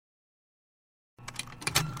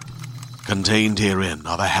Contained herein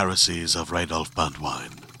are the heresies of Radolf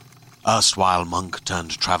Burntwine, erstwhile monk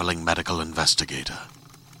turned traveling medical investigator.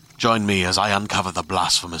 Join me as I uncover the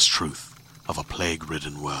blasphemous truth of a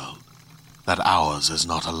plague-ridden world, that ours is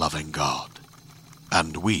not a loving God,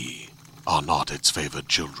 and we are not its favored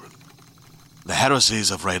children. The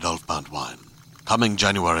heresies of Radolf Burntwine, coming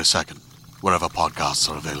January 2nd, wherever podcasts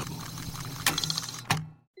are available.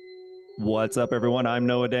 What's up, everyone? I'm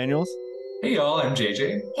Noah Daniels. Hey, y'all. I'm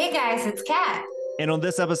JJ. Hey, guys. It's Kat. And on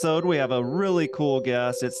this episode, we have a really cool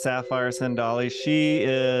guest. It's Sapphire Sandalo. She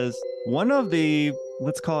is one of the,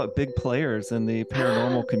 let's call it, big players in the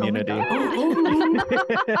paranormal community.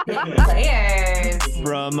 Big players.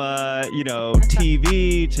 From,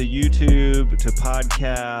 TV to YouTube to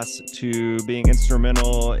podcasts to being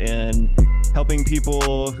instrumental in helping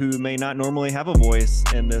people who may not normally have a voice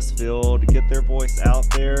in this field get their voice out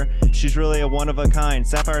there. She's really a one of a kind.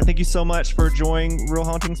 Sapphire, thank you so much for joining Real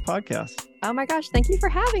Hauntings podcast. Oh my gosh, thank you for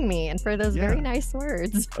having me and for those very nice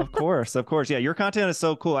words. Of course. Yeah, your content is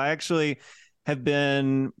so cool. I actually have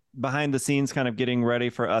been behind the scenes kind of getting ready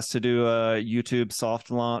for us to do a YouTube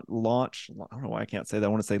soft launch. I don't know why I can't say that. I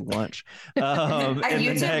want to say lunch. A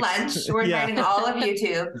YouTube lunch. We're inviting all of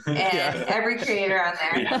YouTube and every creator on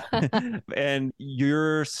there. Yeah. And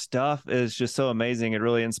your stuff is just so amazing. It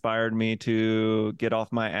really inspired me to get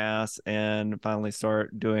off my ass and finally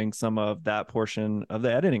start doing some of that portion of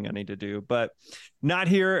the editing I need to do. But not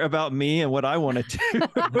here about me and what I want to do.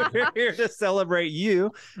 We're here to celebrate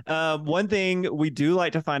you. One thing we do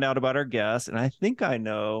like to find out about our guests, and I think I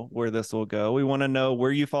know where this will go. We want to know where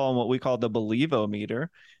you fall on what we call the Believo-meter.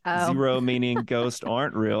 0 meaning ghosts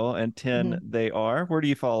aren't real, and 10 they are. Where do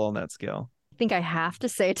you fall on that scale? I think I have to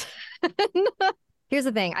say 10. Here's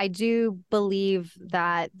the thing. I do believe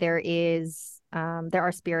that there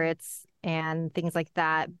are spirits and things like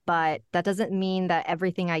that, but that doesn't mean that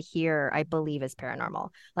everything I hear I believe is paranormal.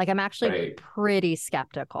 Like, I'm actually pretty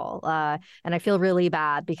skeptical, and I feel really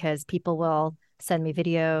bad because people will send me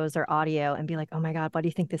videos or audio and be like, oh my God, what do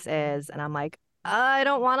you think this is? And I'm like, I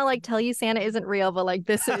don't want to tell you Santa isn't real, but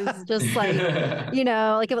this is just like a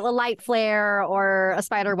light flare or a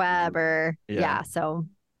spider web or so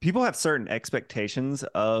people have certain expectations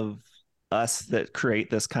of us that create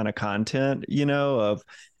this kind of content,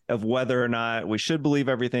 of whether or not we should believe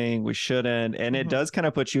everything, we shouldn't. And it does kind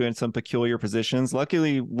of put you in some peculiar positions.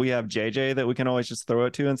 Luckily, we have JJ that we can always just throw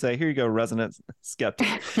it to and say, here you go, resident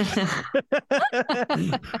skeptic.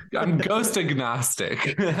 I'm ghost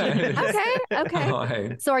agnostic.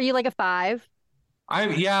 Okay. So are you like a 5?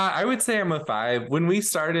 I would say I'm a 5. When we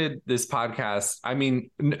started this podcast, I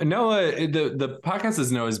mean, Noah, the podcast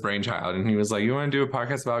is Noah's brainchild, and he was like, "You want to do a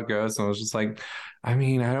podcast about ghosts?" And I was just like, I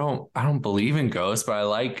mean, I don't believe in ghosts, but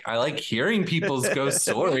I like hearing people's ghost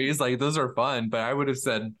stories. Those are fun. But I would have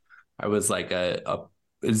said I was like a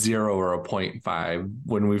 0 or a 0.5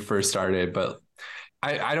 when we first started. But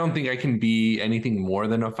I don't think I can be anything more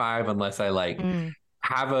than a 5 unless I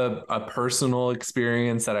have a personal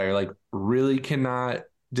experience that I really cannot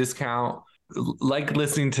discount. Like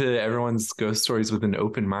listening to everyone's ghost stories with an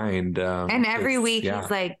open mind. And every week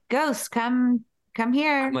he's like, "Ghost, come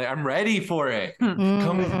here." I'm like, I'm ready for it.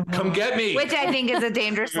 Come get me. Which I think is a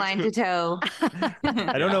dangerous line to toe.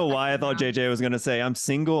 I don't know why I thought JJ was going to say, "I'm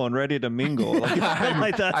single and ready to mingle."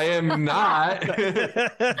 Like that. I am not.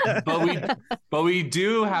 but we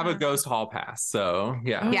do have a ghost hall pass. So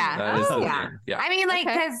yeah. I mean,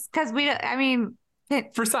 because we don't. I mean,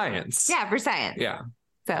 for science. Yeah, for science. Yeah.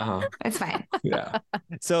 So it's fine. Yeah.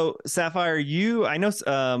 So Sapphire, I know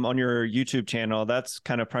on your YouTube channel, that's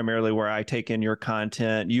kind of primarily where I take in your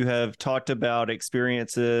content. You have talked about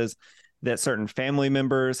experiences that certain family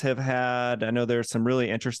members have had. I know there's some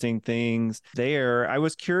really interesting things there. I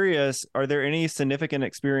was curious, are there any significant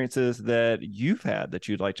experiences that you've had that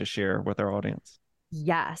you'd like to share with our audience?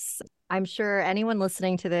 Yes. I'm sure anyone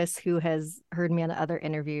listening to this who has heard me on other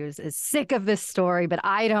interviews is sick of this story, but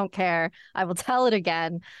I don't care. I will tell it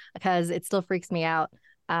again because it still freaks me out.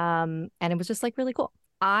 And it was just really cool.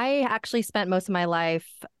 I actually spent most of my life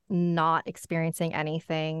not experiencing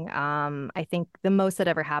anything. I think the most that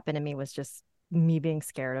ever happened to me was just me being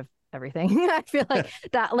scared of everything. I feel like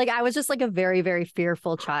that, I was just a very, very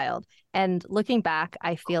fearful child. And looking back,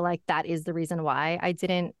 I feel like that is the reason why I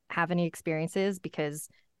didn't have any experiences, because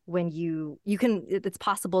when it's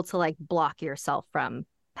possible to block yourself from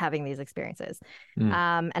having these experiences.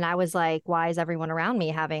 And I was like, why is everyone around me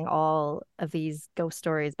having all of these ghost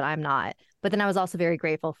stories, but I'm not? But then I was also very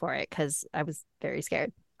grateful for it because I was very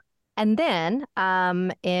scared. And then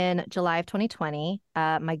in July of 2020,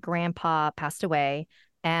 my grandpa passed away,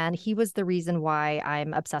 and he was the reason why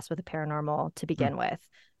I'm obsessed with the paranormal to begin with.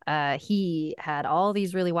 he had all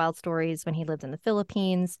these really wild stories when he lived in the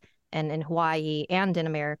Philippines and in Hawaii and in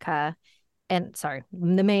America, and sorry,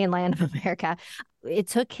 the mainland of America. It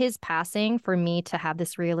took his passing for me to have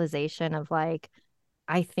this realization of like,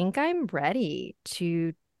 I think I'm ready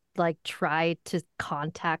to like try to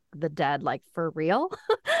contact the dead, like for real.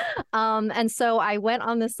 And so I went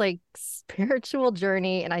on this like spiritual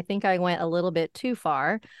journey, and I think I went a little bit too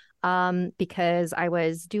far, because I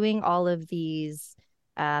was doing all of these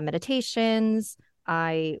meditations.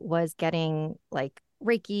 I was getting like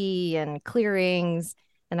Reiki and clearings,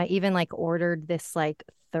 and I even like ordered this like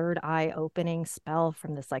third eye opening spell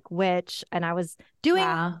from this like witch, and I was doing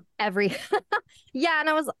every yeah, and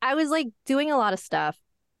I was like doing a lot of stuff.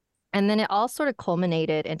 And then it all sort of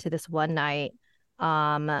culminated into this one night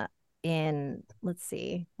in, let's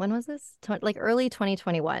see, when was this? Like early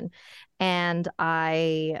 2021. And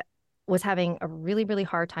I was having a really, really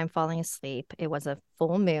hard time falling asleep. It was a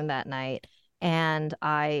full moon that night. And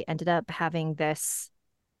I ended up having this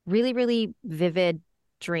really, really vivid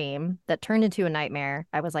dream that turned into a nightmare.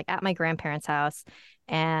 I was like at my grandparents' house,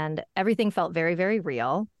 and everything felt very, very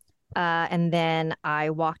real. And then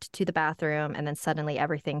I walked to the bathroom, and then suddenly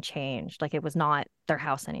everything changed. Like it was not their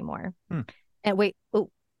house anymore. And wait, oh,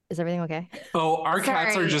 is everything okay? Oh, our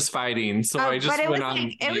cats are just fighting. So I just went on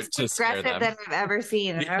like, it was to scare them. than I've ever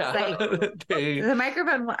seen. And Yeah. I was like, the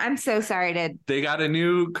microphone, I'm so sorry to. They got a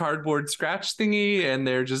new cardboard scratch thingy, and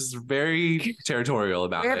they're just very territorial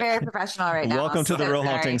about We're it. very professional right now. Welcome to the Real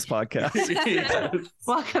Hauntings podcast. Yes.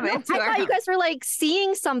 Welcome into I our. thought you guys were like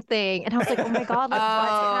seeing something, and I was like, oh my God, like,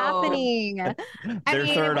 what's happening? Their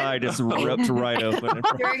third eye just ripped right open.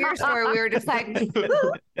 During your story, we were just like,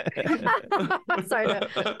 sorry,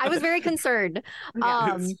 I was very concerned.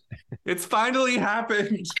 It's finally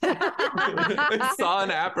happened. I saw an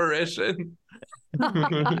apparition.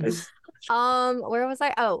 Where was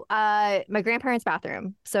I? Oh, my grandparents'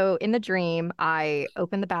 bathroom. So in the dream, I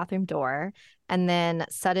opened the bathroom door, and then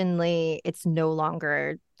suddenly it's no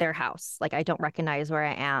longer their house. Like I don't recognize where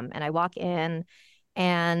I am, and I walk in,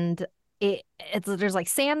 and there's like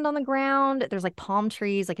sand on the ground. There's like palm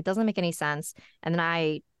trees. Like it doesn't make any sense. And then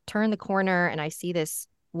I turn the corner, and I see this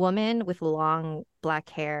woman with long black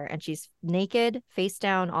hair, and she's naked, face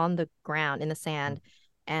down on the ground in the sand.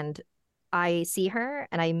 And I see her,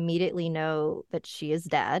 and I immediately know that she is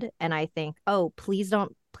dead. And I think, oh, please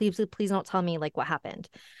don't tell me like what happened.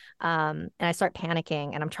 And I start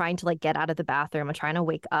panicking, and I'm trying to like get out of the bathroom. I'm trying to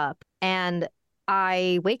wake up, and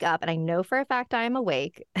I wake up, and I know for a fact I am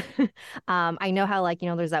awake. I know how like,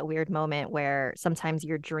 there's that weird moment where sometimes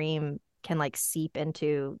your dream can like seep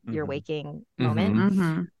into your waking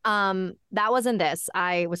moment. That wasn't this.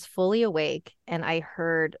 I was fully awake, and I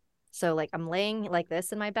heard, so like I'm laying like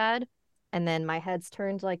this in my bed, and then my head's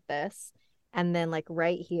turned like this, and then like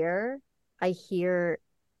right here I hear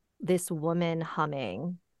this woman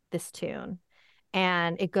humming this tune,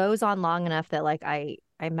 and it goes on long enough that like I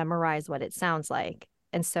memorize what it sounds like.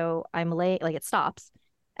 And so I'm laying, like it stops,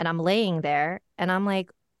 and I'm laying there, and I'm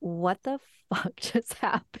like, what the fuck just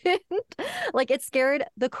happened? Like it scared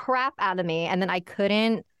the crap out of me. And then I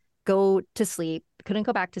couldn't go to sleep, couldn't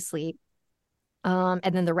go back to sleep. And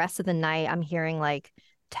then the rest of the night I'm hearing like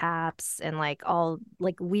taps and like all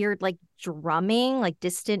like weird like drumming, like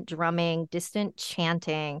distant drumming, distant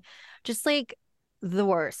chanting, just like the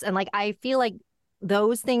worst. And like I feel like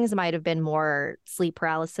those things might have been more sleep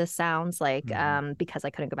paralysis sounds, like because I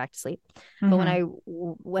couldn't go back to sleep. But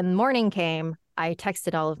when morning came, I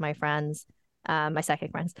texted all of my friends, my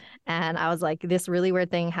psychic friends, and I was like, this really weird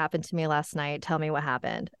thing happened to me last night. Tell me what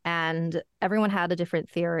happened. And everyone had a different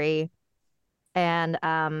theory. And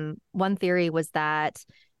one theory was that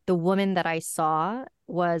the woman that I saw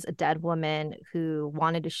was a dead woman who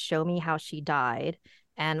wanted to show me how she died.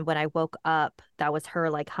 And when I woke up, that was her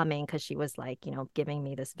like humming, because she was like, giving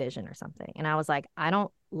me this vision or something. And I was like, I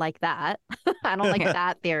don't like that. I don't like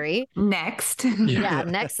that theory. Next. Yeah,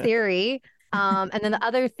 next theory. And then the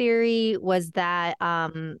other theory was that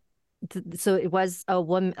so it was a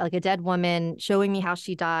woman, like a dead woman, showing me how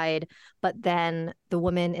she died, but then the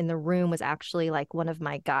woman in the room was actually like one of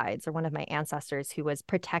my guides or one of my ancestors who was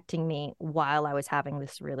protecting me while I was having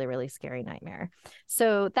this really, really scary nightmare.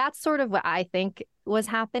 So that's sort of what I think was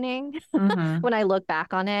happening. When I look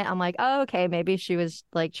back on it, I'm like, oh, okay, maybe she was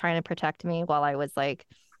like trying to protect me while I was like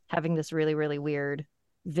having this really, really weird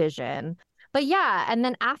vision. But yeah, and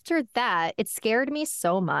then after that, it scared me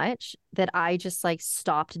so much that I just like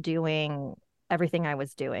stopped doing everything I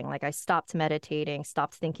was doing. Like I stopped meditating,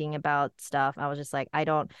 stopped thinking about stuff. I was just like,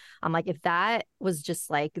 I'm like, if that was just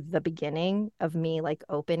like the beginning of me like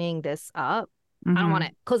opening this up, I don't want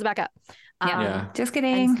it. Close it back up. Yeah. Just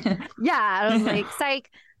kidding. I was like, psych.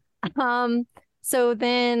 So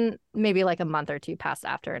then maybe like a month or two passed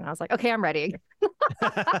after, and I was like, okay, I'm ready.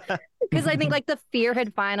 Because I think like the fear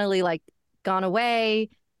had finally like gone away.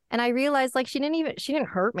 And I realized like she didn't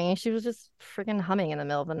hurt me. She was just freaking humming in the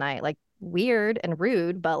middle of the night, like weird and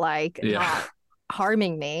rude, but like not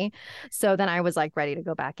harming me. So then I was like ready to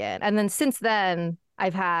go back in. And then since then,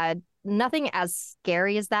 I've had nothing as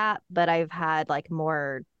scary as that, but I've had like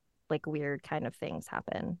more like weird kind of things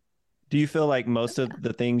happen. Do you feel like most of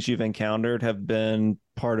the things you've encountered have been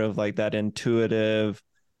part of like that intuitive,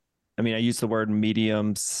 I mean, I use the word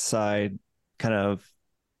medium side kind of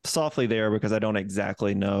softly there because I don't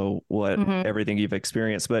exactly know what everything you've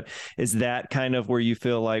experienced, but is that kind of where you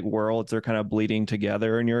feel like worlds are kind of bleeding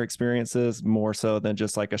together in your experiences more so than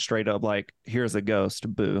just like a straight up like, here's a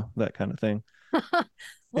ghost, boo, that kind of thing?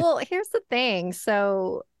 Well, here's the thing.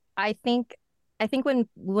 So I think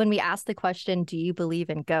when we ask the question, do you believe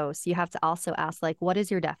in ghosts? You have to also ask like, what is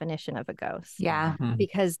your definition of a ghost? Yeah.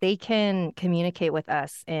 Because they can communicate with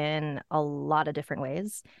us in a lot of different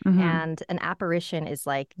ways. And an apparition is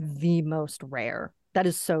like the most rare. That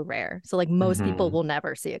is so rare. So like most people will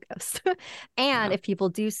never see a ghost. And if people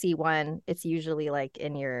do see one, it's usually like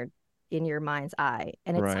in your mind's eye.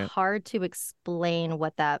 And it's hard to explain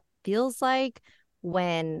what that feels like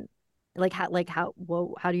when how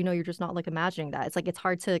do you know you're just not like imagining that? It's like it's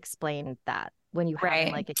hard to explain that when you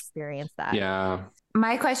haven't like experienced that. Yeah.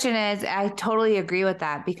 My question is, I totally agree with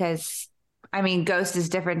that because I mean, ghost is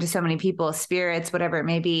different to so many people, spirits, whatever it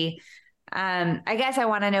may be. I guess I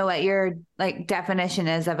want to know what your like definition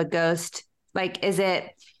is of a ghost. Like, is it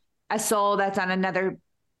a soul that's on another,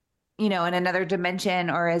 in another dimension,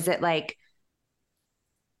 or is it like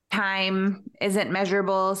time isn't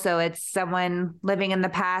measurable, so it's someone living in the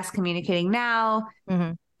past communicating now?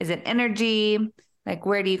 Is it energy? Like,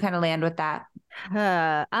 where do you kind of land with that?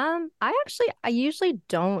 I usually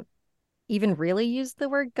don't even really use the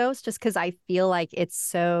word ghost just because I feel like it's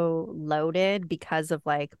so loaded because of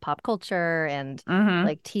like pop culture and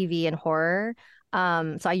like TV and horror.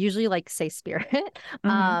 So I usually like say spirit.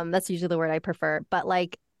 That's usually the word I prefer. But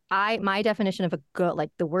like my definition of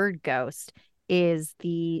like the word ghost is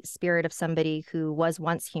the spirit of somebody who was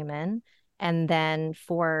once human, and then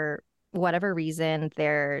for whatever reason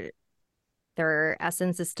their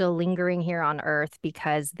essence is still lingering here on Earth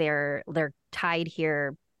because they're tied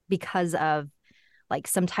here because of like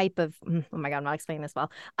some type of oh my God, I'm not explaining this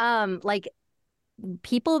well. Like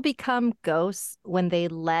people become ghosts when they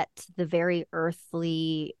let the very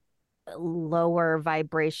earthly, lower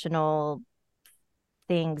vibrational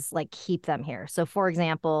things like keep them here. So for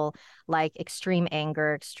example, like extreme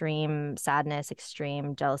anger, extreme sadness,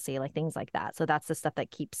 extreme jealousy, like things like that. So that's the stuff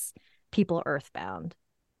that keeps people earthbound.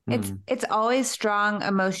 It's always strong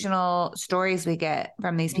emotional stories we get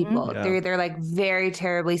from these people. They're like very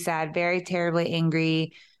terribly sad, very terribly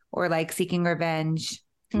angry, or like seeking revenge.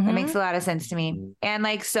 That makes a lot of sense to me. And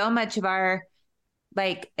like so much of our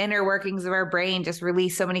like inner workings of our brain just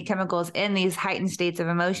release so many chemicals in these heightened states of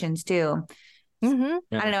emotions too. I don't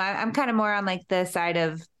know. I'm kind of more on like the side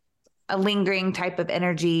of a lingering type of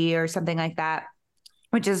energy or something like that,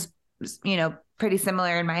 which is, pretty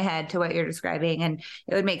similar in my head to what you're describing. And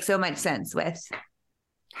it would make so much sense with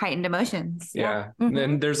heightened emotions. Yeah.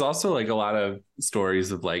 And there's also like a lot of stories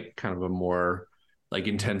of like kind of a more like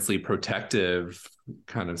intensely protective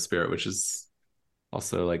kind of spirit, which is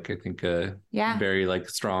also like I think a very like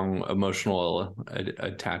strong emotional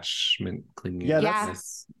attachment clinging.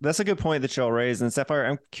 That's a good point that y'all raised. And Sapphire,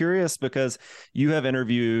 I'm curious because you have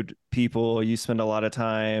interviewed people, you spend a lot of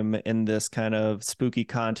time in this kind of spooky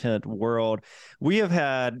content world. We have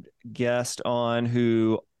had guests on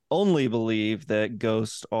who only believe that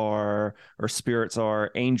ghosts are or spirits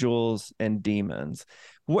are angels and demons.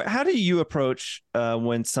 How do you approach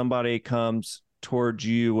when somebody comes towards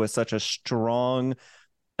you with such a strong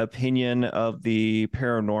opinion of the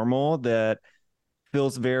paranormal that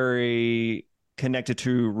feels very connected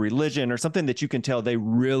to religion or something that you can tell they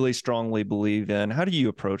really strongly believe in? How do you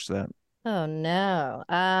approach that? Oh no.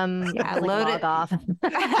 Load it off.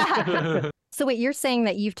 So wait, you're saying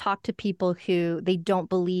that you've talked to people who they don't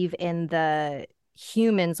believe in the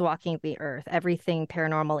humans walking the earth. Everything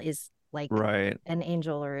paranormal is like an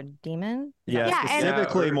angel or a demon?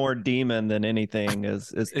 Specifically more demon than anything is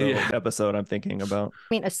the episode I'm thinking about.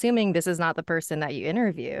 I mean, assuming this is not the person that you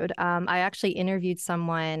interviewed, I actually interviewed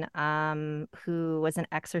someone who was an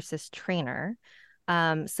exorcist trainer.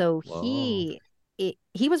 So he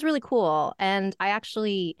was really cool. And I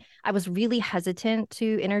was really hesitant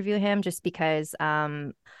to interview him just because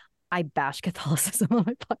I bash Catholicism on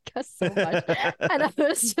my podcast so much. And I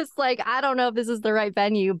was just like, I don't know if this is the right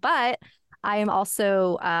venue, but I am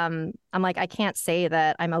also, I'm like, I can't say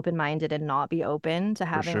that I'm open-minded and not be open to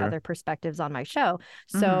having other perspectives on my show.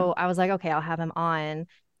 So I was like, okay, I'll have him on.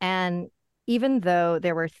 And even though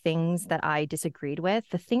there were things that I disagreed with,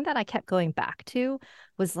 the thing that I kept going back to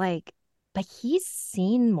was like, but he's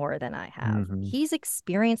seen more than I have. He's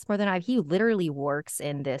experienced more than I've. He literally works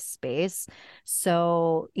in this space.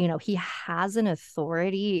 So, you know, he has an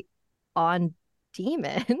authority on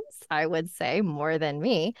demons, I would say, more than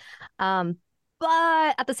me. But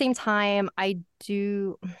at the same time, I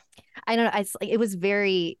don't know. It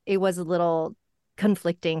was a little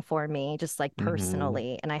conflicting for me, just like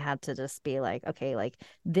personally. And I had to just be like, okay, like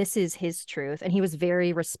this is his truth. And he was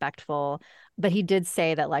very respectful, but he did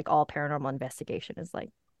say that like all paranormal investigation is like,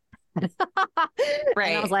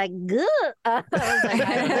 right. And I was like, good. I was like,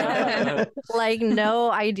 I don't know. Like,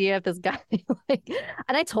 no idea if this guy like,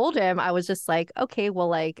 and I told him, I was just like, okay, well,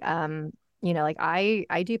 like, you know, like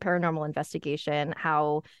I do paranormal investigation.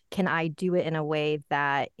 How can I do it in a way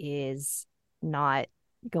that is not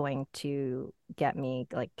going to get me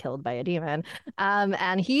like killed by a demon?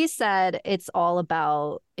 And he said it's all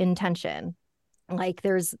about intention. Like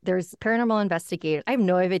there's paranormal investigators. I have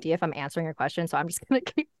no idea if I'm answering your question, so I'm just gonna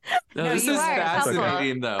keep. No, this is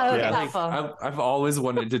fascinating though. Okay. Like, I've always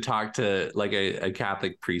wanted to talk to like a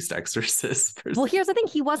Catholic priest exorcist person. Well, here's the thing: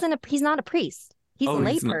 he's not a priest. He's a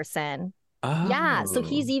lay person. Oh. Yeah, so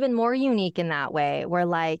he's even more unique in that way. Where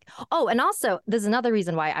like, oh, and also there's another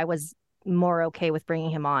reason why I was more okay with bringing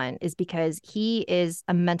him on is because he is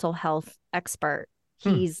a mental health expert.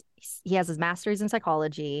 He has his master's in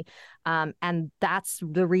psychology, and that's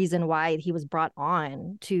the reason why he was brought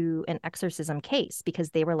on to an exorcism case, because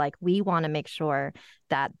they were like, we want to make sure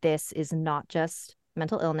that this is not just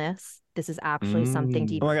mental illness. This is actually something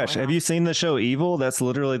deep. Oh my gosh. Have you seen the show Evil? That's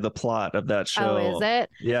literally the plot of that show. Oh, is it?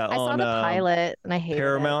 Yeah. I saw the pilot and I hated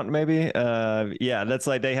Paramount, it. maybe. Yeah. That's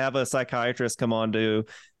like they have a psychiatrist come on to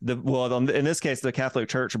in this case, the Catholic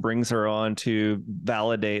Church brings her on to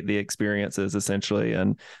validate the experiences essentially.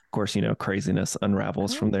 And of course, you know, craziness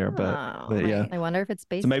unravels from there. But yeah. I wonder if it's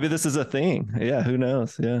based. So maybe this is a thing. Yeah. Who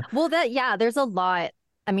knows? Yeah. Well, there's a lot.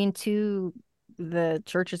 I mean, to the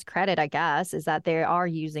church's credit, I guess, is that they are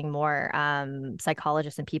using more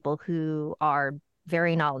psychologists and people who are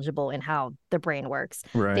very knowledgeable in how the brain works.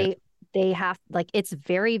 Right. They have like, it's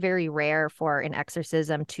very, very rare for an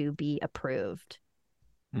exorcism to be approved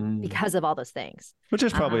because of all those things. Which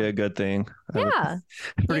is probably a good thing. Yeah.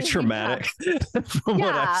 Pretty traumatic from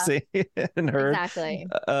what I've seen and heard. Exactly.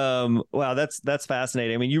 Wow, that's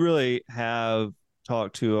fascinating. I mean, you really have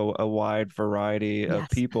talk to a wide variety of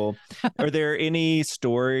people. Are there any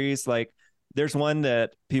stories, like there's one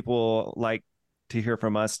that people like to hear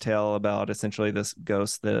from us tell about, essentially this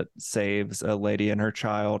ghost that saves a lady and her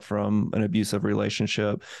child from an abusive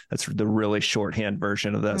relationship? That's the really shorthand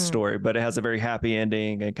version of that story, but it has a very happy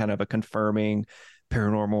ending and kind of a confirming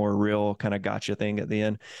paranormal or real kind of gotcha thing at the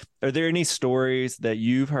end. Are there any stories that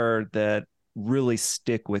you've heard that really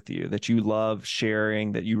stick with you, that you love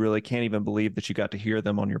sharing, that you really can't even believe that you got to hear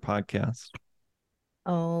them on your podcast?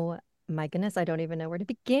 Oh my goodness, I don't even know where to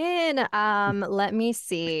begin. Let me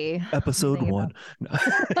see. Episode 1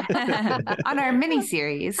 on our mini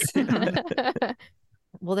series.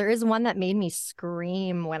 Well, there is one that made me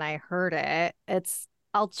scream when I heard it.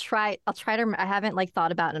 I'll try to, I haven't like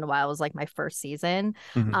thought about it in a while. It was like my first season.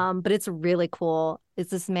 But it's really cool. It's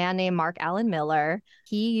this man named Mark Allen Miller.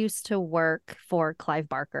 He used to work for Clive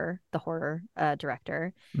Barker, the horror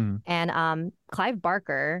director. And Clive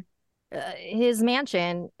Barker, his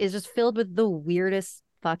mansion is just filled with the weirdest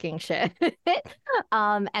fucking shit.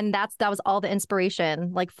 And that was all the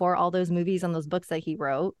inspiration like for all those movies and those books that he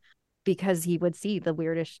wrote, because he would see the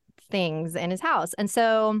weirdest things in his house. And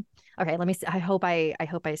so, okay, let me see. I hope I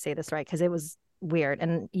say this right, because it was weird.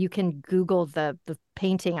 And you can Google the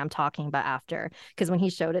painting I'm talking about after, because when he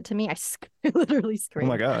showed it to me, I literally screamed.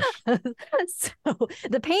 Oh my gosh. So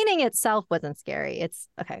the painting itself wasn't scary. It's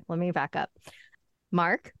okay. Let me back up.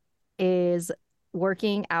 Mark is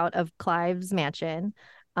working out of Clive's mansion.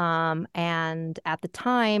 And at the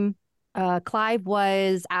time, Clive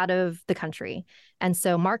was out of the country. And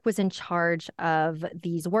so Mark was in charge of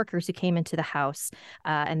these workers who came into the house,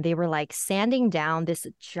 and they were like sanding down this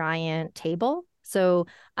giant table. So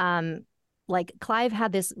like Clive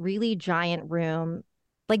had this really giant room,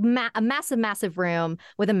 like a massive room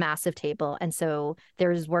with a massive table. And so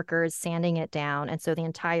there's workers sanding it down. And so the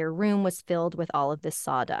entire room was filled with all of this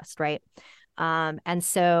sawdust, right? And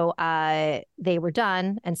so they were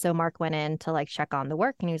done. And so Mark went in to like check on the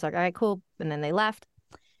work, and he was like, all right, cool. And then they left.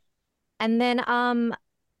 And then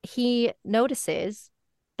he notices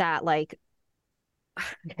that like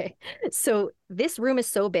okay, so this room is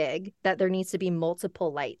so big that there needs to be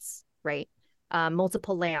multiple lights, right?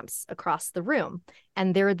 Multiple lamps across the room,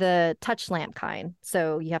 and they're the touch lamp kind.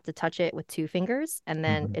 So you have to touch it with 2 fingers and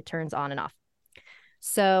then it turns on and off.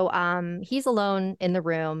 So he's alone in the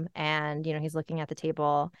room, and he's looking at the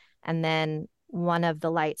table, and then one of the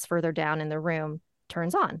lights further down in the room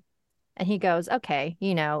turns on. And he goes, okay,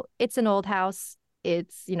 it's an old house.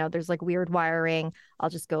 It's, there's like weird wiring. I'll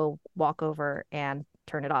just go walk over and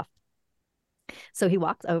turn it off. So he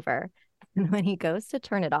walks over, and when he goes to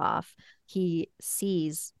turn it off, he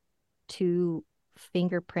sees 2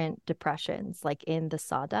 fingerprint depressions like in the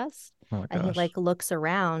sawdust. Oh, and he like looks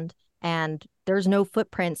around, and there's no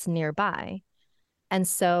footprints nearby. And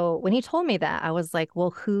so when he told me that, I was like,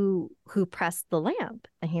 well, who pressed the lamp?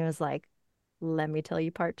 And he was like, let me tell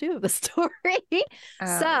you part 2 of the story.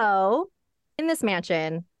 So in this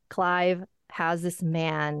mansion, Clive has this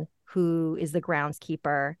man who is the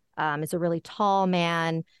groundskeeper. Is a really tall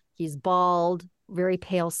man. He's bald, very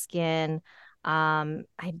pale skin.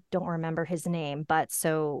 I don't remember his name, but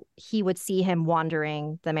so he would see him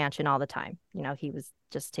wandering the mansion all the time. He was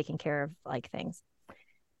just taking care of like things.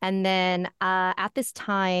 And then at this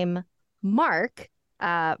time, Mark,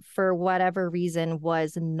 for whatever reason,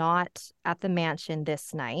 was not at the mansion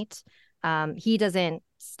this night. He doesn't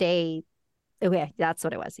stay. Okay, that's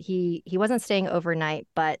what it was. He wasn't staying overnight,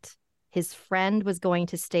 but his friend was going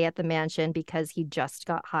to stay at the mansion because he just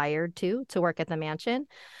got hired to work at the mansion.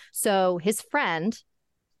 So his friend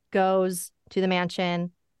goes to the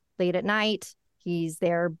mansion late at night. He's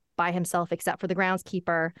there by himself, except for the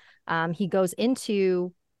groundskeeper. He goes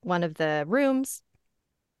into one of the rooms,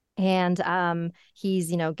 and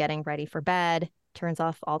he's, getting ready for bed, turns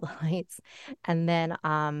off all the lights. And then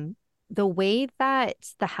the way that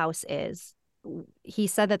the house is, he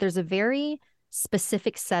said that there's a very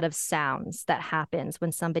specific set of sounds that happens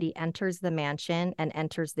when somebody enters the mansion and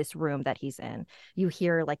enters this room that he's in. You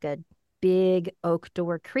hear like a big oak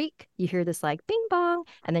door creak. You hear this like bing bong,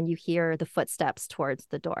 and then you hear the footsteps towards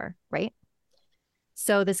the door, right?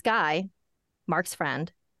 So this guy, Mark's friend,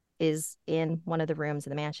 is in one of the rooms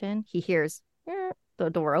in the mansion. He hears the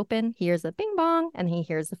door open, he hears a bing bong, and he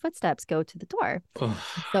hears the footsteps go to the door.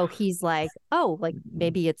 So he's like, oh, like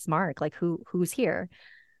maybe it's Mark, like who's here?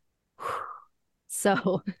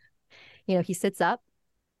 So, he sits up,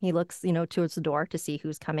 he looks, towards the door to see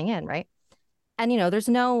who's coming in, right? And,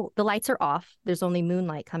 the lights are off. There's only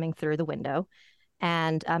moonlight coming through the window.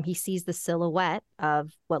 And he sees the silhouette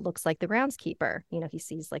of what looks like the groundskeeper. He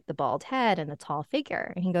sees like the bald head and a tall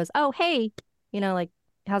figure. And he goes, oh, hey, like,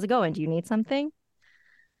 how's it going? Do you need something?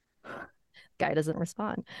 Guy doesn't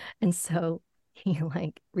respond. And so he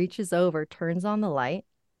like reaches over, turns on the light.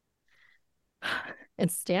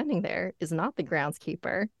 And standing there is not the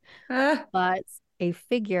groundskeeper, but a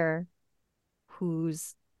figure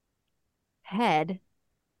whose head,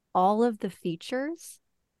 all of the features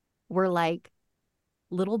were like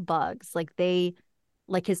little bugs. Like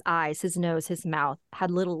his eyes, his nose, his mouth had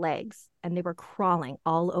little legs, and they were crawling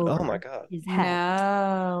all over oh my God. his head.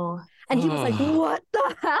 No. And he was like, what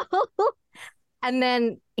the hell? And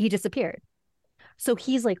then he disappeared. So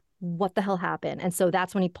he's like, what the hell happened? And so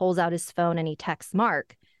that's when he pulls out his phone and he texts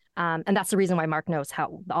Mark. And that's the reason why Mark knows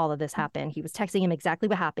how all of this happened. He was texting him exactly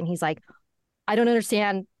what happened. He's like, I don't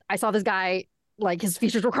understand. I saw this guy, like his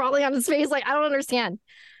features were crawling on his face. Like, I don't understand.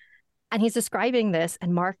 And he's describing this,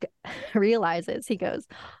 and Mark realizes, he goes,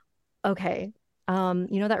 okay,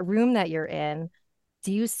 that room that you're in,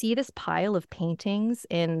 do you see this pile of paintings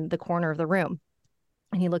in the corner of the room?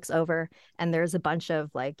 And he looks over, and there's a bunch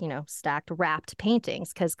of like, stacked, wrapped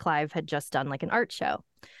paintings, because Clive had just done like an art show.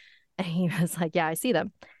 And he was like, yeah, I see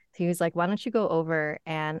them. So he was like, why don't you go over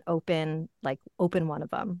and open one of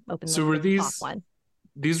them? So were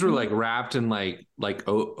these were like wrapped in like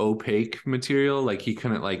opaque material? Like he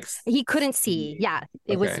couldn't see. Yeah,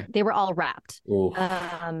 they were all wrapped.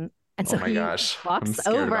 And so oh my gosh, I'm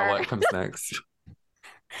scared over. about what comes next.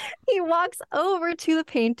 He walks over to the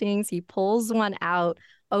paintings. He pulls one out,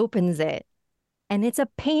 opens it, and it's a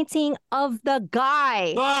painting of the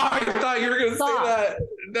guy. Oh, I thought you were going to say that.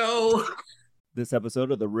 No. This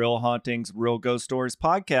episode of the Real Hauntings, Real Ghost Stories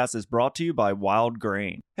podcast is brought to you by Wild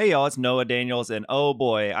Grain. Hey y'all, it's Noah Daniels, and oh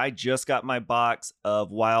boy, I just got my box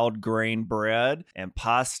of Wild Grain bread and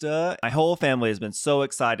pasta. My whole family has been so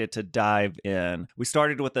excited to dive in. We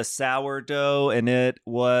started with a sourdough, and it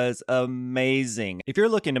was amazing. If you're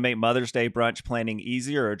looking to make Mother's Day brunch planning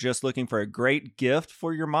easier or just looking for a great gift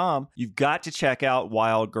for your mom, you've got to check out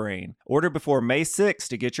Wild Grain. Order before May 6th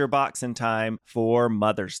to get your box in time for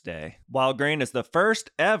Mother's Day. Wild Grain is the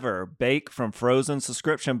first ever bake from frozen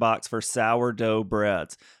subscription box for sourdough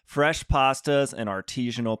breads, fresh pastas, and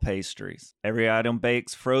artisanal pastries. Every item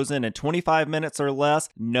bakes frozen in 25 minutes or less,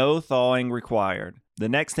 no thawing required. The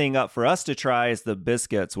next thing up for us to try is the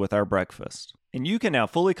biscuits with our breakfast. And you can now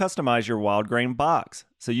fully customize your Wild Grain box,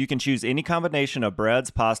 so you can choose any combination of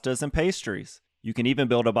breads, pastas, and pastries. You can even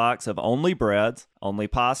build a box of only breads, only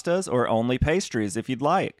pastas, or only pastries if you'd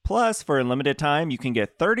like. Plus, for a limited time, you can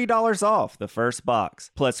get $30 off the first box,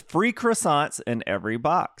 plus free croissants in every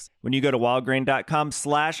box when you go to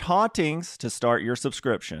wildgrain.com/hauntings to start your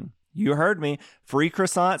subscription. You heard me. Free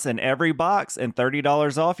croissants in every box and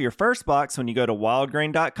 $30 off your first box when you go to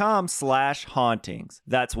wildgrain.com/hauntings.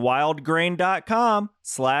 That's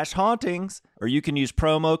wildgrain.com/hauntings, or you can use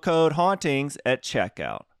promo code hauntings at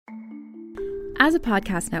checkout. As a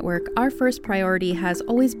podcast network, our first priority has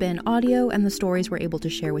always been audio and the stories we're able to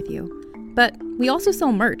share with you. But we also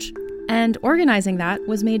sell merch, and organizing that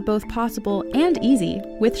was made both possible and easy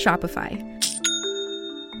with Shopify.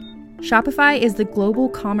 Shopify is the global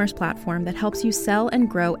commerce platform that helps you sell and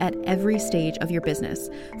grow at every stage of your business,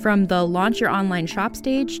 from the launch your online shop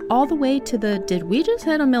stage all the way to the did we just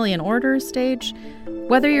hit a million orders stage.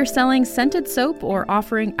 Whether you're selling scented soap or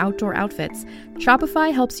offering outdoor outfits,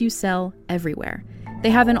 Shopify helps you sell everywhere. They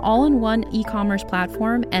have an all-in-one e-commerce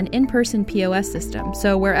platform and in-person POS system,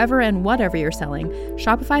 so wherever and whatever you're selling,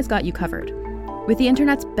 Shopify's got you covered. With the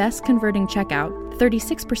internet's best converting checkout,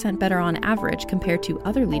 36% better on average compared to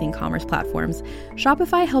other leading commerce platforms,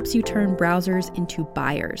 Shopify helps you turn browsers into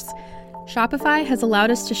buyers. Shopify has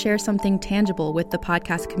allowed us to share something tangible with the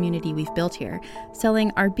podcast community we've built here,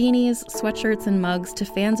 selling our beanies, sweatshirts, and mugs to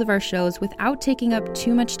fans of our shows without taking up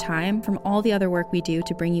too much time from all the other work we do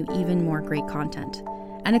to bring you even more great content.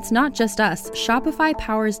 And it's not just us. Shopify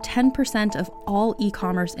powers 10% of all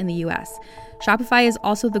e-commerce in the US. Shopify is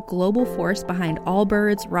also the global force behind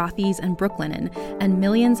Allbirds, Rothy's, and Brooklinen, and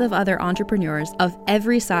millions of other entrepreneurs of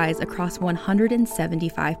every size across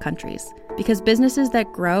 175 countries. Because businesses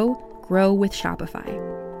that grow with Shopify.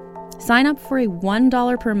 Sign up for a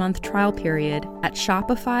 $1 per month trial period at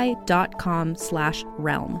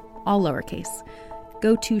shopify.com/realm, all lowercase.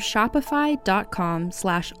 Go to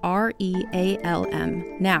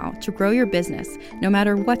shopify.com/REALM now to grow your business, no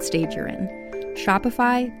matter what stage you're in.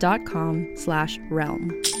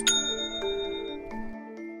 Shopify.com/realm.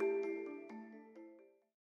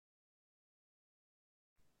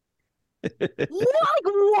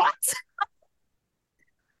 What?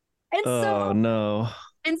 No.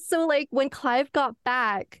 And so, like, when Clive got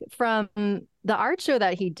back from the art show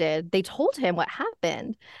that he did, they told him what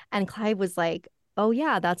happened. And Clive was like, oh,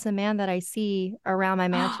 yeah, that's a man that I see around my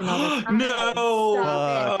mansion all the time. No.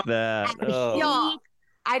 Fuck that. Y'all,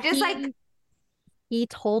 I just he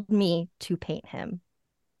told me to paint him.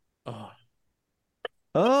 Oh.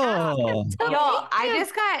 Y'all, I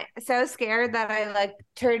just got so scared that I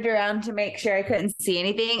turned around to make sure I couldn't see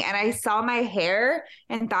anything, and I saw my hair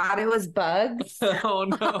and thought it was bugs. Oh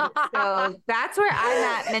no. So that's where I'm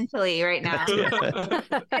at mentally right now. And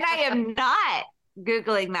I am not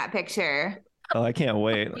Googling that picture. Oh, I can't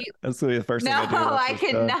wait. That's the first thing I do. No, I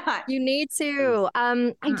cannot. You need to.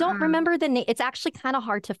 I don't remember the name. It's actually kind of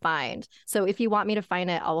hard to find. So if you want me to find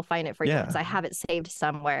it, I will find it for you because I have it saved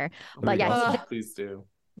somewhere. But yeah, please do.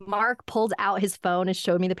 Mark pulled out his phone and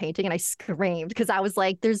showed me the painting, and I screamed because I was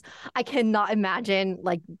like, I cannot imagine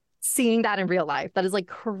seeing that in real life. That is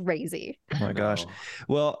crazy. Oh my gosh.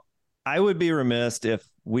 Well, I would be remiss if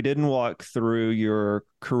we didn't walk through your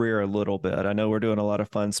career a little bit. I know we're doing a lot of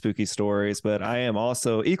fun, spooky stories, but I am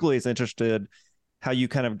also equally as interested how you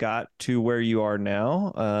kind of got to where you are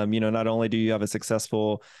now. Not only do you have a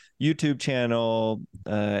successful YouTube channel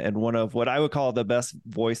and one of what I would call the best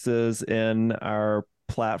voices in our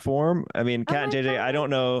platform. I mean, Kat and JJ, I don't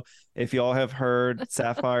know if y'all have heard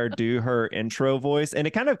Sapphire do her intro voice, and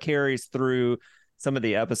it kind of carries through some of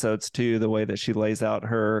the episodes too, the way that she lays out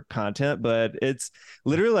her content. But it's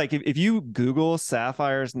literally if you Google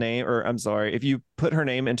Sapphire's name, or I'm sorry, if you put her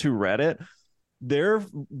name into Reddit, they're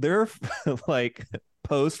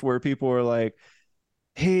posts where people are like,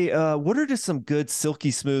 Hey, what are just some good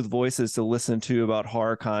silky smooth voices to listen to about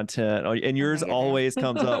horror content? And yours always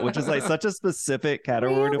comes up, which is like such a specific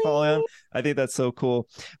category to follow in. I think that's so cool.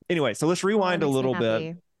 Anyway, so let's rewind a little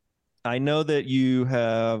bit. I know that you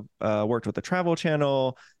have worked with the Travel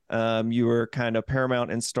Channel. You were kind of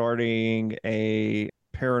paramount in starting a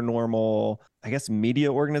paranormal, I guess,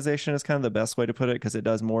 media organization is kind of the best way to put it, because it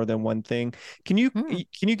does more than one thing. Can you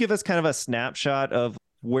give us kind of a snapshot of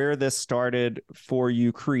where this started for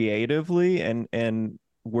you creatively and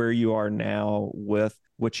where you are now with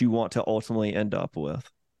what you want to ultimately end up with?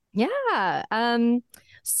 Yeah.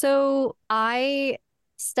 So I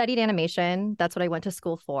studied animation. That's what I went to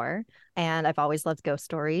school for. And I've always loved ghost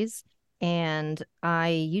stories. And I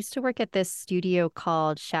used to work at this studio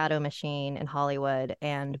called Shadow Machine in Hollywood.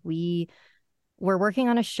 And we were working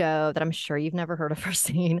on a show that I'm sure you've never heard of or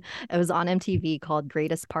seen. It was on MTV called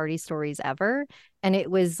Greatest Party Stories Ever. And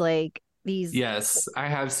it was like these. Yes, I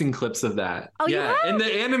have seen clips of that. Oh, yeah. And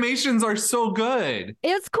the animations are so good.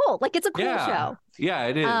 It's cool. Like, it's a cool show. Yeah,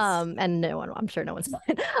 it is. And I'm sure no one's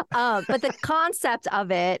fine. But the concept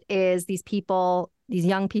of it is these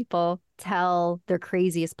young people tell their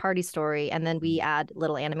craziest party story, and then we add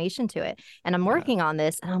little animation to it. And I'm working on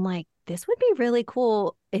this, and I'm like, this would be really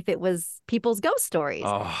cool if it was people's ghost stories.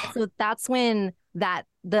 So that's when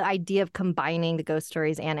the idea of combining the ghost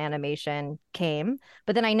stories and animation came.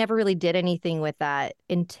 But then I never really did anything with that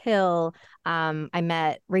until I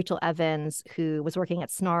met Rachel Evans, who was working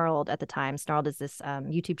at Snarled at the time. Snarled is this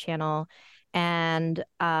YouTube channel. And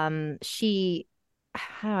I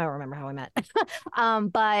don't remember how we met.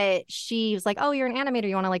 But she was like, oh, you're an animator.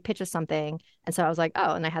 You want to like pitch us something? And so I was like,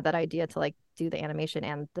 oh, and I had that idea to like do the animation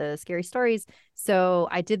and the scary stories. So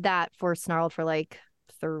I did that for Snarled for like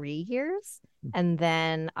 3 years. And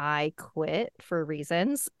then I quit for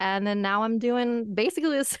reasons. And then now I'm doing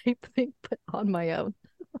basically the same thing, but on my own.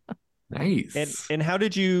 Nice. And how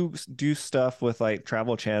did you do stuff with like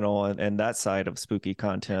Travel Channel and that side of spooky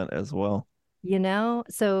content as well?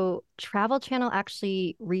 So Travel Channel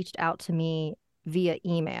actually reached out to me via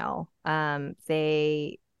email.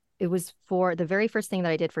 It was for the very first thing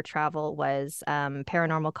that I did for Travel was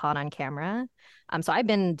Paranormal Caught on Camera. So I've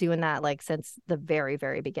been doing that like since the very,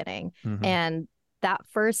 very beginning. Mm-hmm. And that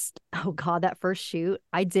first shoot,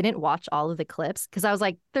 I didn't watch all of the clips because I was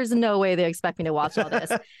like, there's no way they expect me to watch all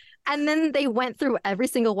this. And then they went through every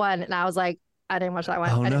single one, and I was like, I didn't watch that one.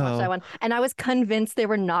 I didn't watch that one. And I was convinced they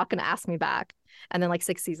were not going to ask me back. And then like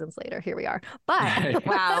 6 seasons later, here we are. But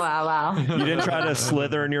wow. You didn't try to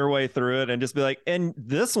slither in your way through it and just be like, and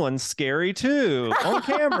this one's scary too on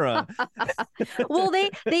camera. Well,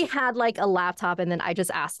 they had like a laptop, and then I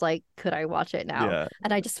just asked like, could I watch it now? Yeah.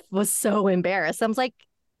 And I just was so embarrassed. I was like,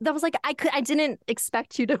 I didn't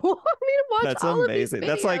expect you to want me to watch. That's all amazing. Of these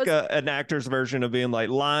videos. That's like an actor's version of being like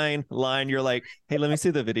line. You're like, hey, let me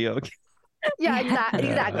see the video. Yeah, exactly.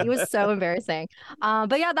 It was so embarrassing.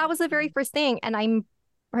 But yeah, that was the very first thing. And I'm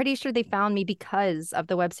pretty sure they found me because of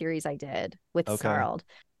the web series I did with Snarled.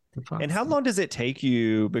 And how long does it take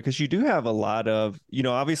you? Because you do have a lot of,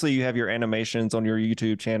 obviously you have your animations on your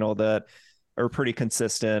YouTube channel that are pretty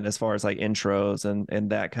consistent as far as like intros and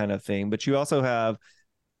that kind of thing. But you also have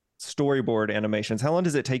storyboard animations. How long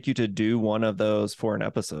does it take you to do one of those for an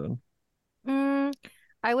episode?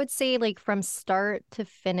 I would say like from start to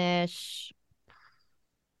finish,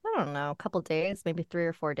 I don't know, a couple days, maybe 3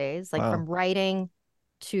 or 4 days, like from writing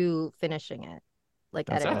to finishing it, like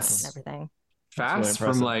that's editing and everything. Fast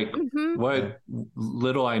really from like what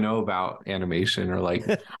little I know about animation or like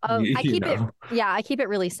I keep it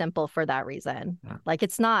really simple for that reason. Yeah. Like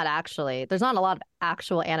there's not a lot of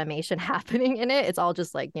actual animation happening in it. It's all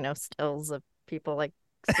just like, stills of people like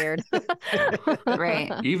scared.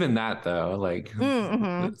 Right. Even that though, like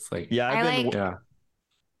it's like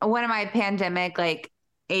one of my pandemic like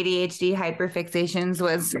ADHD hyperfixations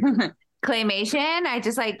was claymation. I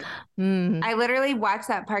just like I literally watched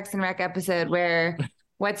that Parks and Rec episode where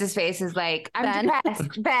what's his face is like, I'm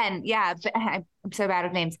depressed. Ben. Yeah. I'm so bad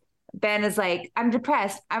with names. Ben is like, I'm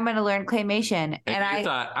depressed. I'm going to learn claymation. And I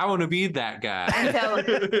thought I want to be that guy. And so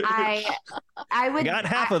I would got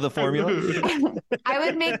half of the formula. I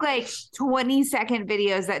would make like 20-second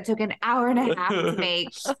videos that took an hour and a half to make.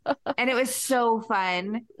 And it was so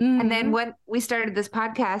fun. Mm-hmm. And then when we started this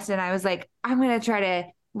podcast and I was like, I'm going to try to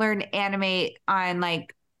learn animate on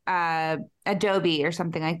like Adobe or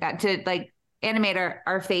something like that to like animate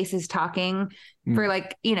our faces talking for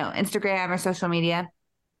like, Instagram or social media.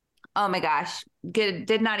 Oh my gosh.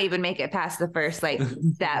 Did not even make it past the first like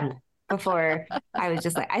step before I was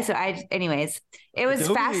just like, anyways, it was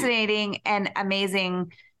fascinating and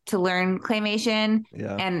amazing to learn claymation.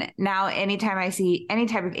 Yeah. And now anytime I see any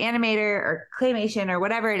type of animator or claymation or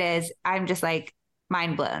whatever it is, I'm just like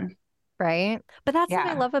mind blown. Right. But that's what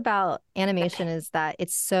I love about animation is that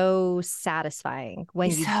it's so satisfying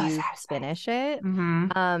when you do finish it.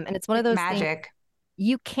 And it's one of those magic. Things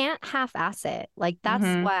you can't half-ass it. Like that's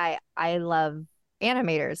why I love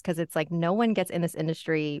animators, because it's like no one gets in this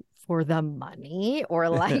industry for the money or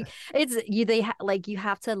like it's you you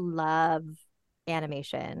have to love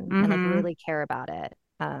animation and like really care about it.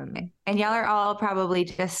 And y'all are all probably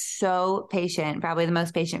just so patient, probably the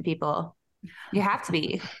most patient people. You have to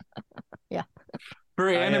be. Yeah. For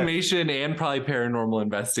animation and probably paranormal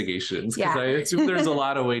investigations, because I assume there's a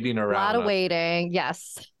lot of waiting around. A lot of waiting,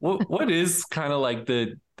 yes. What is kind of like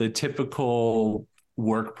the typical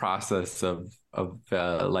work process of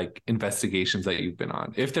like investigations that you've been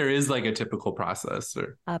on, if there is like a typical process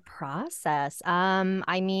or a process?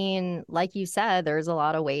 I mean, like you said, there's a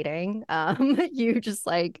lot of waiting. You just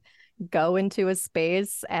like go into a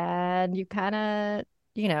space and you kind of,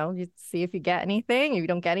 you see if you get anything. If you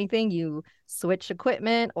don't get anything, you switch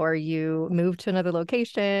equipment or you move to another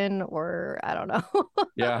location, or I don't know.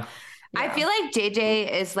 Yeah. I feel like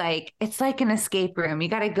JJ is like, it's like an escape room. You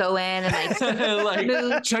got to go in and like,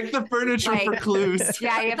 move, check the furniture for clues.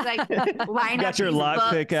 Yeah, you have to like line up. Got your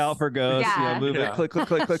lock pick out for ghosts. Yeah, move it, click.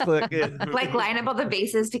 Like line up all the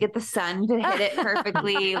bases to get the sun to hit it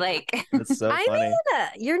perfectly. Like it's so funny. I mean,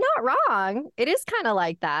 you're not wrong. It is kind of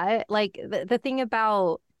like that. Like the thing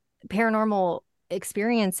about paranormal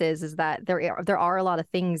experiences is that there are a lot of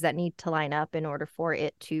things that need to line up in order for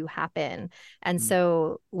it to happen. And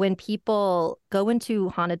so when people go into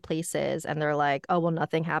haunted places and they're like, oh well,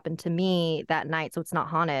 nothing happened to me that night, so it's not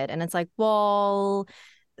haunted, and it's like, well,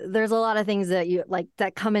 there's a lot of things that you like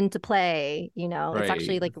that come into play, It's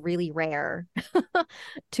actually like really rare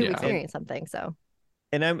to experience something. So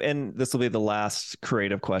and this will be the last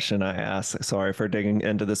creative question I ask. Sorry for digging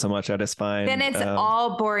into this so much. I just find then it's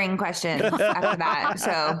all boring questions after that.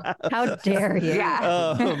 So how dare you?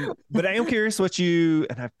 Yeah. But I am curious what you,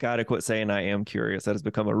 and I've got to quit saying I am curious. That has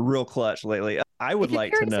become a real clutch lately. I would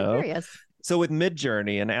like to know. So with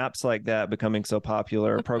Midjourney and apps like that becoming so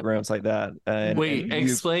popular, programs like that.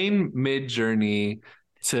 Explain Midjourney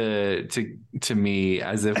to me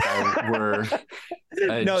as if I were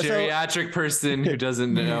a geriatric person who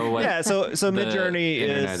doesn't know what so Midjourney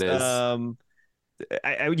is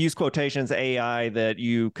I would use quotations, AI that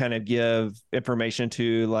you kind of give information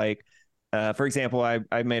to, like for example,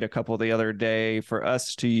 I made a couple the other day for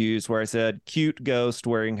us to use where I said cute ghost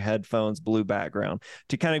wearing headphones, blue background,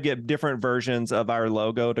 to kind of get different versions of our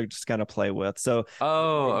logo to just kind of play with. So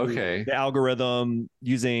the algorithm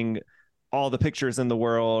using all the pictures in the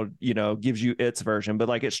world, gives you its version, but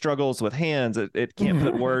like it struggles with hands. It can't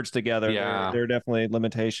put words together. Yeah. There are definitely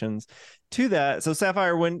limitations to that. So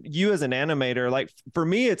Sapphire, when you as an animator, like for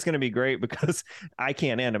me, it's going to be great because I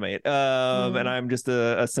can't animate. And I'm just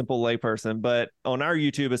a simple layperson, but on our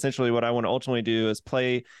YouTube, essentially what I want to ultimately do is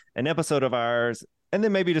play an episode of ours and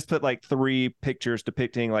then maybe just put like 3 pictures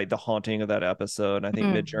depicting like the haunting of that episode. And I think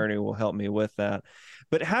Midjourney will help me with that.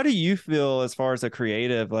 But how do you feel as far as a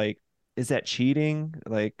creative, like, is that cheating?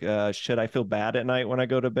 Like, should I feel bad at night when I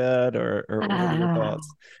go to bed, or what are your thoughts?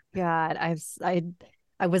 God,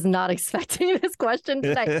 I was not expecting this question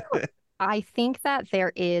today. I think that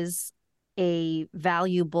there is a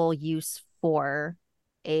valuable use for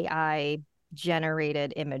AI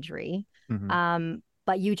generated imagery,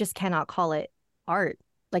 but you just cannot call it art.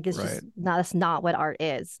 Like that's not what art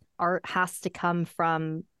is. Art has to come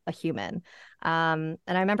from a human. And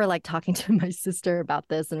I remember like talking to my sister about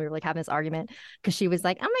this, and we were like having this argument because she was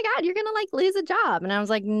like, oh my God, you're gonna like lose a job. And I was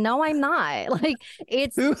like, no, I'm not. Like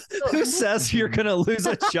it's who says you're gonna lose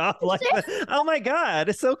a job like that? Oh my God,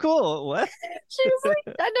 it's so cool. What? She was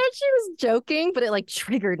like, I know she was joking, but it like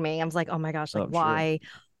triggered me. I was like, oh my gosh, like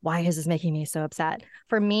why is this making me so upset?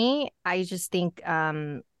 For me, I just think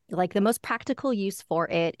like the most practical use for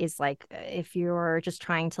it is like if you're just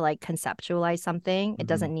trying to like conceptualize something, it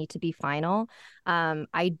doesn't need to be final.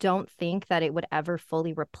 I don't think that it would ever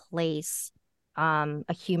fully replace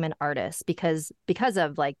a human artist because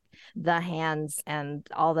of like the hands and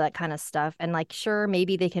all that kind of stuff. And like, sure,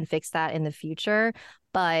 maybe they can fix that in the future,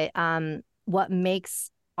 but what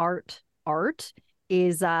makes art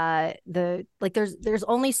is there's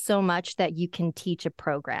only so much that you can teach a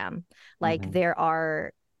program. Like there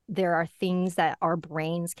are things that our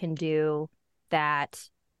brains can do that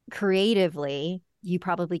creatively you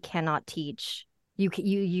probably cannot teach. You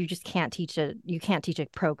just can't teach a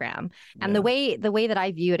program. And the way that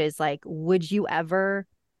I view it is like, would you ever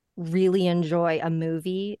really enjoy a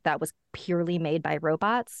movie that was purely made by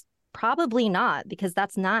robots? Probably not, because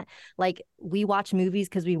that's not like, we watch movies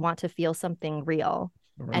because we want to feel something real.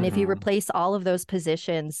 Right. And if you replace all of those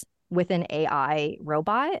positions with an AI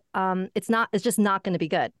robot, it's just not going to be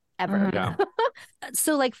good ever. Yeah.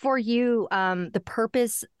 So like for you, the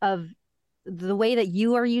purpose of the way that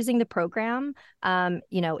you are using the program,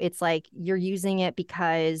 it's like you're using it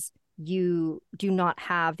because you do not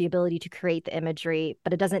have the ability to create the imagery,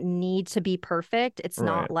 but it doesn't need to be perfect. It's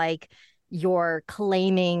not like you're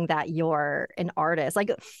claiming that you're an artist. Like,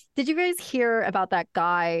 did you guys hear about that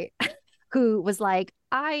guy who was like,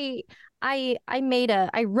 I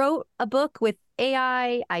wrote a book with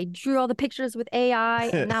AI, I drew all the pictures with AI,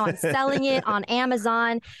 and now I'm selling it on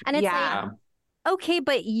Amazon. And it's like, okay,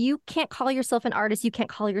 but you can't call yourself an artist. You can't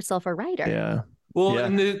call yourself a writer. Yeah. Well,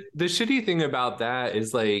 and the shitty thing about that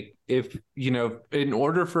is like, if, in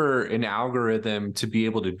order for an algorithm to be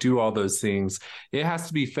able to do all those things, it has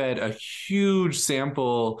to be fed a huge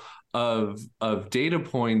sample of data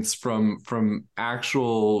points from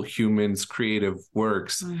actual humans' creative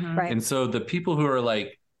works. Right. And so the people who are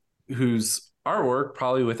like, whose artwork,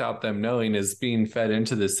 probably without them knowing, is being fed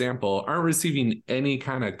into the sample, aren't receiving any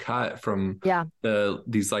kind of cut from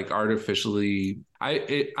these like artificially.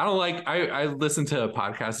 I listened to a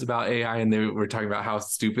podcast about AI, and they were talking about how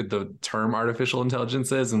stupid the term artificial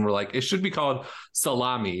intelligence is, and we're like, it should be called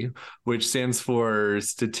salami, which stands for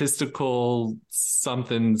statistical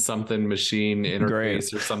something machine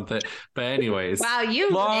interface or something. But anyways, wow,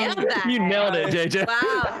 you nailed that. You nailed it, JJ. Wow,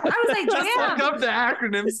 I was like, just damn. look up the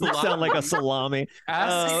acronym salami. You sound like a salami.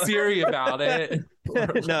 Ask Siri about it.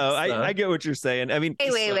 No, I get what you're saying. I mean,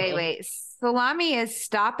 wait. Salami is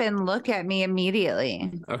stop and look at me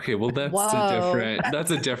immediately. Okay, well that's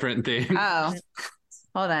a different thing. Oh,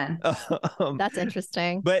 hold on. That's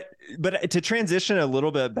interesting. But to transition a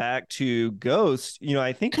little bit back to Ghost,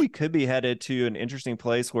 I think we could be headed to an interesting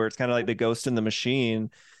place where it's kind of like the Ghost in the Machine,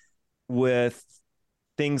 with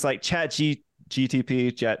things like Chat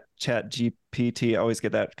GPT. I always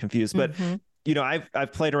get that confused, but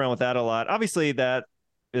I've played around with that a lot. Obviously, that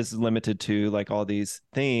is limited to like all these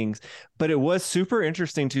things, but it was super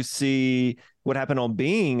interesting to see what happened on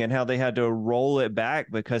Bing and how they had to roll it back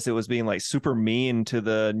because it was being like super mean to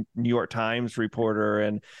the New York Times reporter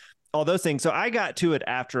and all those things. So I got to it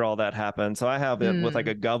after all that happened. So I have it with like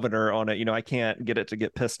a governor on it. I can't get it to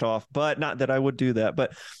get pissed off, but not that I would do that.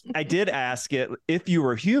 But I did ask it, if you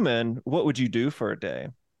were human, what would you do for a day?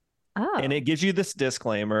 Oh. And it gives you this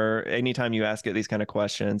disclaimer anytime you ask it these kind of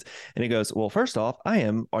questions. And it goes, well, first off, I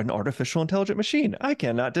am an artificial intelligent machine. I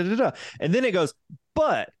cannot da-da-da. And then it goes,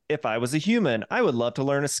 but if I was a human, I would love to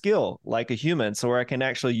learn a skill like a human, so where I can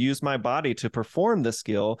actually use my body to perform the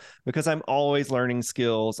skill, because I'm always learning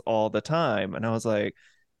skills all the time. And I was like,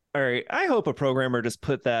 all right, I hope a programmer just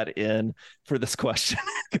put that in for this question.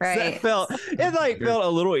 Right. It felt a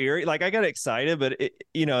little eerie. Like I got excited, but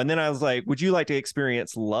and then I was like, would you like to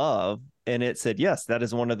experience love? And it said, yes, that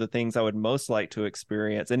is one of the things I would most like to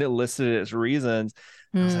experience. And it listed its reasons.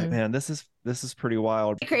 I was like, man, this is pretty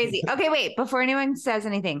wild. Crazy. Okay, wait, before anyone says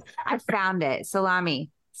anything, I found it. Salami.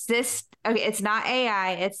 Okay, it's not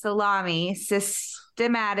AI, it's salami.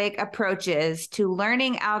 Systematic approaches to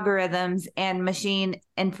learning algorithms and machine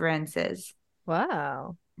inferences.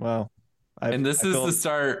 Wow. And this is the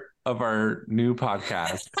start of our new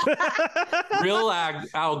podcast. Real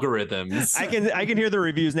algorithms. I can hear the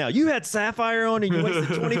reviews now. You had Sapphire on and you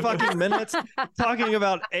wasted 20 fucking minutes talking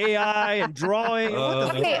about AI and drawing.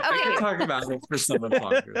 Okay. I can talk about it for so much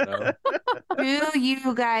longer though. Do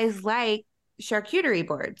you guys like charcuterie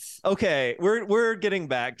boards? Okay, we're getting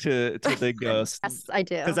back to the Ghost. Yes, I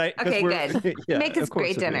do. Okay, good. Yeah, make us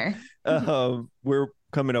great dinner. We're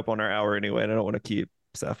coming up on our hour anyway, and I don't want to keep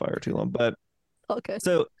Sapphire too long. But okay,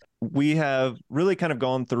 so we have really kind of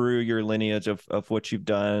gone through your lineage of what you've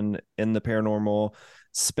done in the paranormal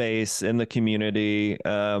space, in the community.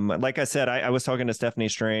 Like I said, I was talking to Stephanie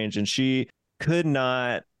Strange, and she could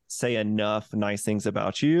not say enough nice things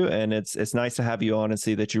about you, and it's nice to have you on and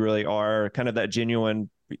see that you really are kind of that genuine,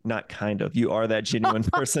 not kind of, you are that genuine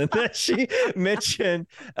person that she mentioned.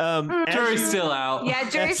 Jury's still out. Yeah,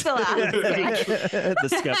 jury's still out. The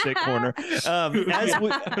skeptic corner.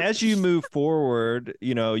 As you move forward,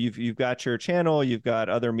 you've got your channel, you've got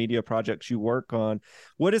other media projects you work on.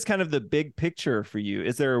 What is kind of the big picture for you?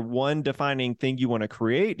 Is there one defining thing you want to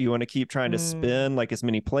create? Do you want to keep trying to spin like as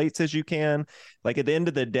many plates as you can? Like at the end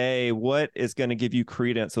of the day, what is going to give you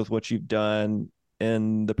credence with what you've done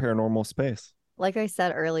in the paranormal space? Like I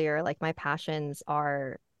said earlier, like my passions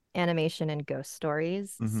are animation and ghost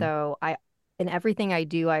stories. Mm-hmm. So in everything I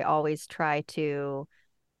do, I always try to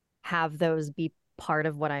have those be part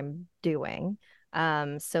of what I'm doing.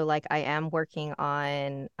 So like I am working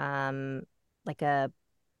on like a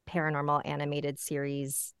paranormal animated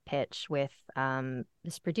series pitch with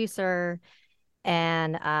this producer,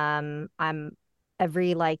 and I'm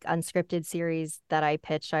every like unscripted series that I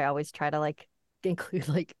pitch, I always try to like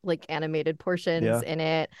include like animated portions in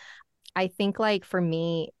it. I think like for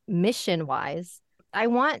me, mission wise, I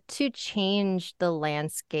want to change the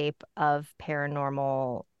landscape of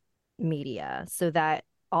paranormal media so that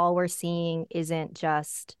all we're seeing isn't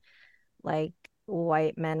just like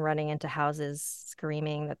white men running into houses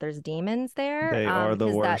screaming that there's demons there. They are the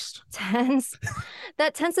worst.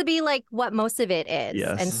 That tends to be like what most of it is.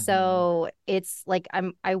 Yes. And so it's like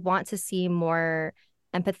I want to see more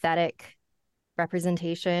empathetic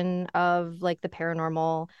representation of like the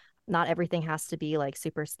paranormal. Not everything has to be like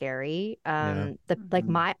super scary.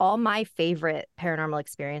 Like all my favorite paranormal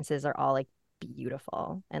experiences are all like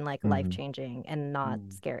beautiful and like life-changing and not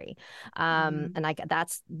scary. And like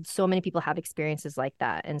that's so many people have experiences like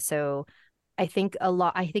that. And so I think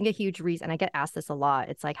a huge reason, and I get asked this a lot,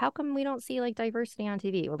 it's like, how come we don't see like diversity on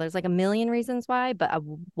TV? Well, there's like a million reasons why, but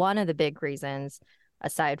one of the big reasons,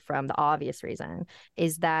 aside from the obvious reason,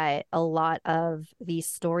 is that a lot of these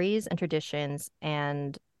stories and traditions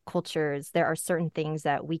and cultures, there are certain things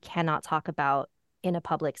that we cannot talk about in a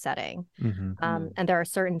public setting. And there are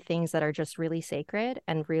certain things that are just really sacred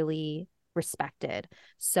and really respected.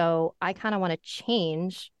 So I kind of want to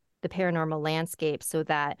change the paranormal landscape so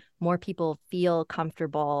that more people feel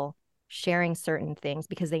comfortable sharing certain things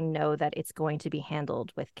because they know that it's going to be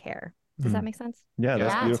handled with care. Does that make sense? Yeah,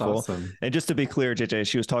 that's beautiful. That's awesome. And just to be clear, JJ,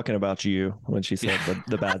 she was talking about you when she said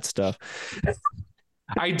the bad stuff.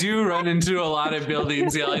 I do run into a lot of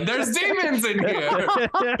buildings yelling, "There's demons in here."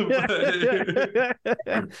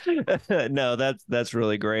 No, that's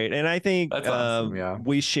really great. And I think awesome,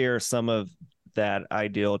 we share some of that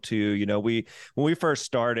ideal too. You know, when we first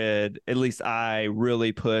started, at least I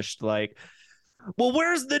really pushed like, well,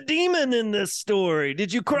 where's the demon in this story?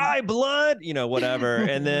 Did you cry blood? You know, whatever.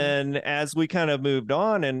 And then as we kind of moved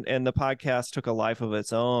on and the podcast took a life of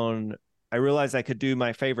its own, I realized I could do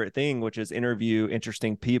my favorite thing, which is interview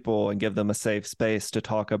interesting people and give them a safe space to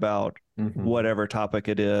talk about whatever topic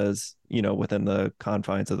it is, you know, within the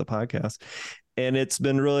confines of the podcast. And it's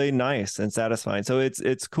been really nice and satisfying. So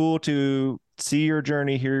it's cool to see your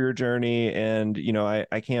journey, hear your journey. And, you know,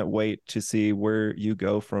 I can't wait to see where you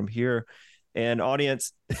go from here. And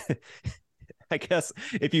audience, I guess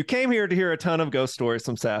if you came here to hear a ton of ghost stories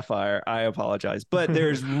from Sapphire, I apologize. But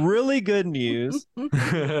there's really good news.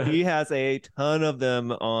 She has a ton of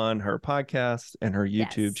them on her podcast and her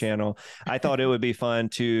YouTube channel. I thought it would be fun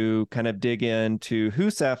to kind of dig into who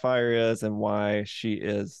Sapphire is and why she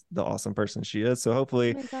is the awesome person she is. So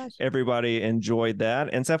hopefully everybody enjoyed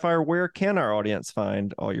that. And Sapphire, where can our audience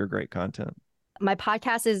find all your great content? My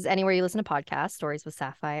podcast is anywhere you listen to podcasts, Stories with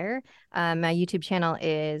Sapphire. My YouTube channel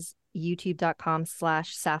is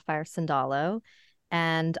youtube.com/Sapphire Sandalo.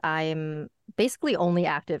 And I'm basically only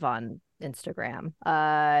active on Instagram,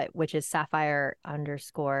 which is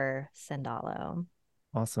Sapphire_Sandalo.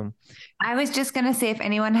 Awesome. I was just going to say, if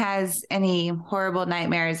anyone has any horrible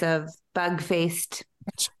nightmares of bug-faced,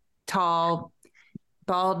 tall,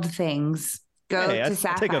 bald things, go to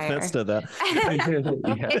Sapphire. I take offense to that.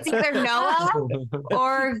 It's either Noah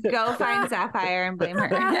or go find Sapphire and blame her.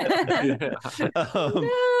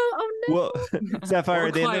 Well, Sapphire,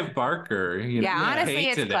 or Clive Barker. Honestly,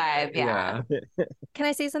 it's Clive. Yeah. Can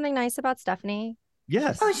I say something nice about Stephanie?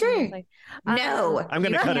 Yes. Oh, sure. No. I'm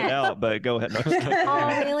going to cut it out, but go ahead.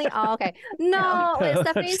 Oh, really? Oh, okay. No,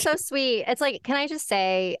 Stephanie's so sweet. It's like, can I just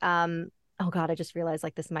say, oh God, I just realized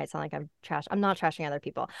like this might sound like I'm not trashing other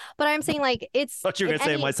people, but I'm saying like it's. I thought you were gonna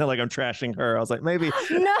say it might sound like I'm trashing her. I was like, maybe.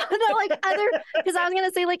 No, like because I was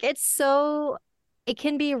gonna say like it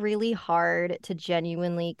can be really hard to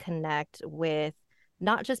genuinely connect with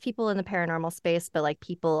not just people in the paranormal space, but like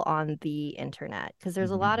people on the internet. Because there's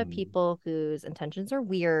a lot of people whose intentions are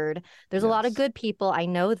weird. There's a lot of good people. I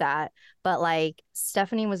know that. But like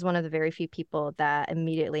Stephanie was one of the very few people that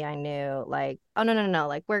immediately I knew like, oh, no.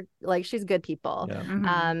 Like we're like, she's good people.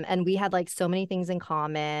 Yeah. And we had like so many things in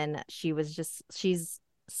common. She's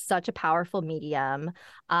such a powerful medium.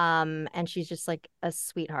 And she's just like a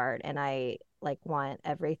sweetheart. And I like want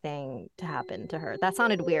everything to happen to her. That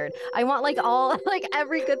sounded weird. I want like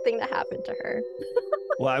every good thing to happen to her.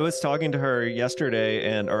 Well, I was talking to her yesterday,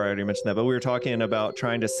 or I already mentioned that, but we were talking about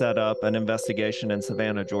trying to set up an investigation in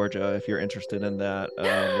Savannah, Georgia. If you're interested in that,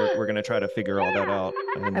 we're going to try to figure all that out.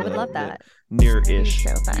 I would love that. Near-ish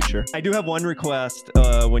So future. I do have one request.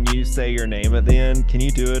 When you say your name at the end, can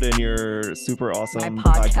you do it in your super awesome My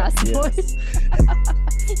podcast voice?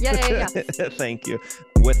 Yeah. Thank you.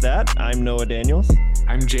 With that, I'm Noah Daniels.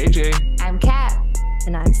 I'm JJ. I'm Kat.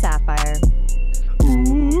 And I'm Sapphire.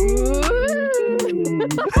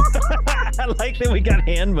 I like that we got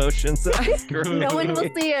hand motions. No one will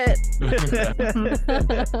see it.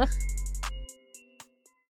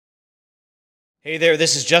 Hey there,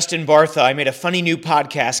 this is Justin Bartha. I made a funny new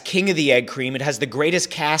podcast, King of the Egg Cream. It has the greatest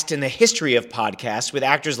cast in the history of podcasts with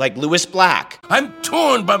actors like Louis Black. I'm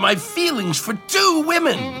torn by my feelings for two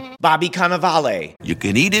women. Bobby Cannavale. You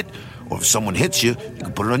can eat it, or if someone hits you, you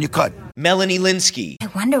can put it on your cut. Melanie Linsky. I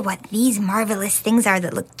wonder what these marvelous things are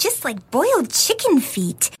that look just like boiled chicken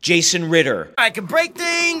feet. Jason Ritter. I can break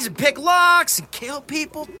things and pick locks and kill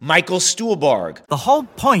people. Michael Stuhlbarg. The whole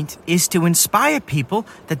point is to inspire people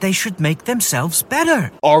that they should make themselves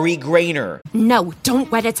better. Ari Grainer. No,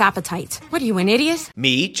 don't whet its appetite. What are you, an idiot?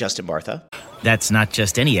 Me, Justin Bartha. That's not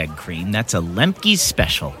just any egg cream, that's a Lemke's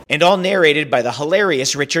special. And all narrated by the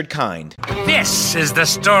hilarious Richard Kind. This is the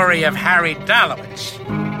story of Harry Dalowitz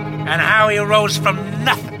and how he rose from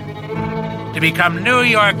nothing to become New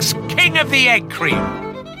York's King of the Egg Cream.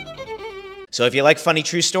 So if you like funny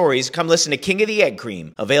true stories, come listen to King of the Egg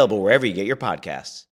Cream, available wherever you get your podcasts.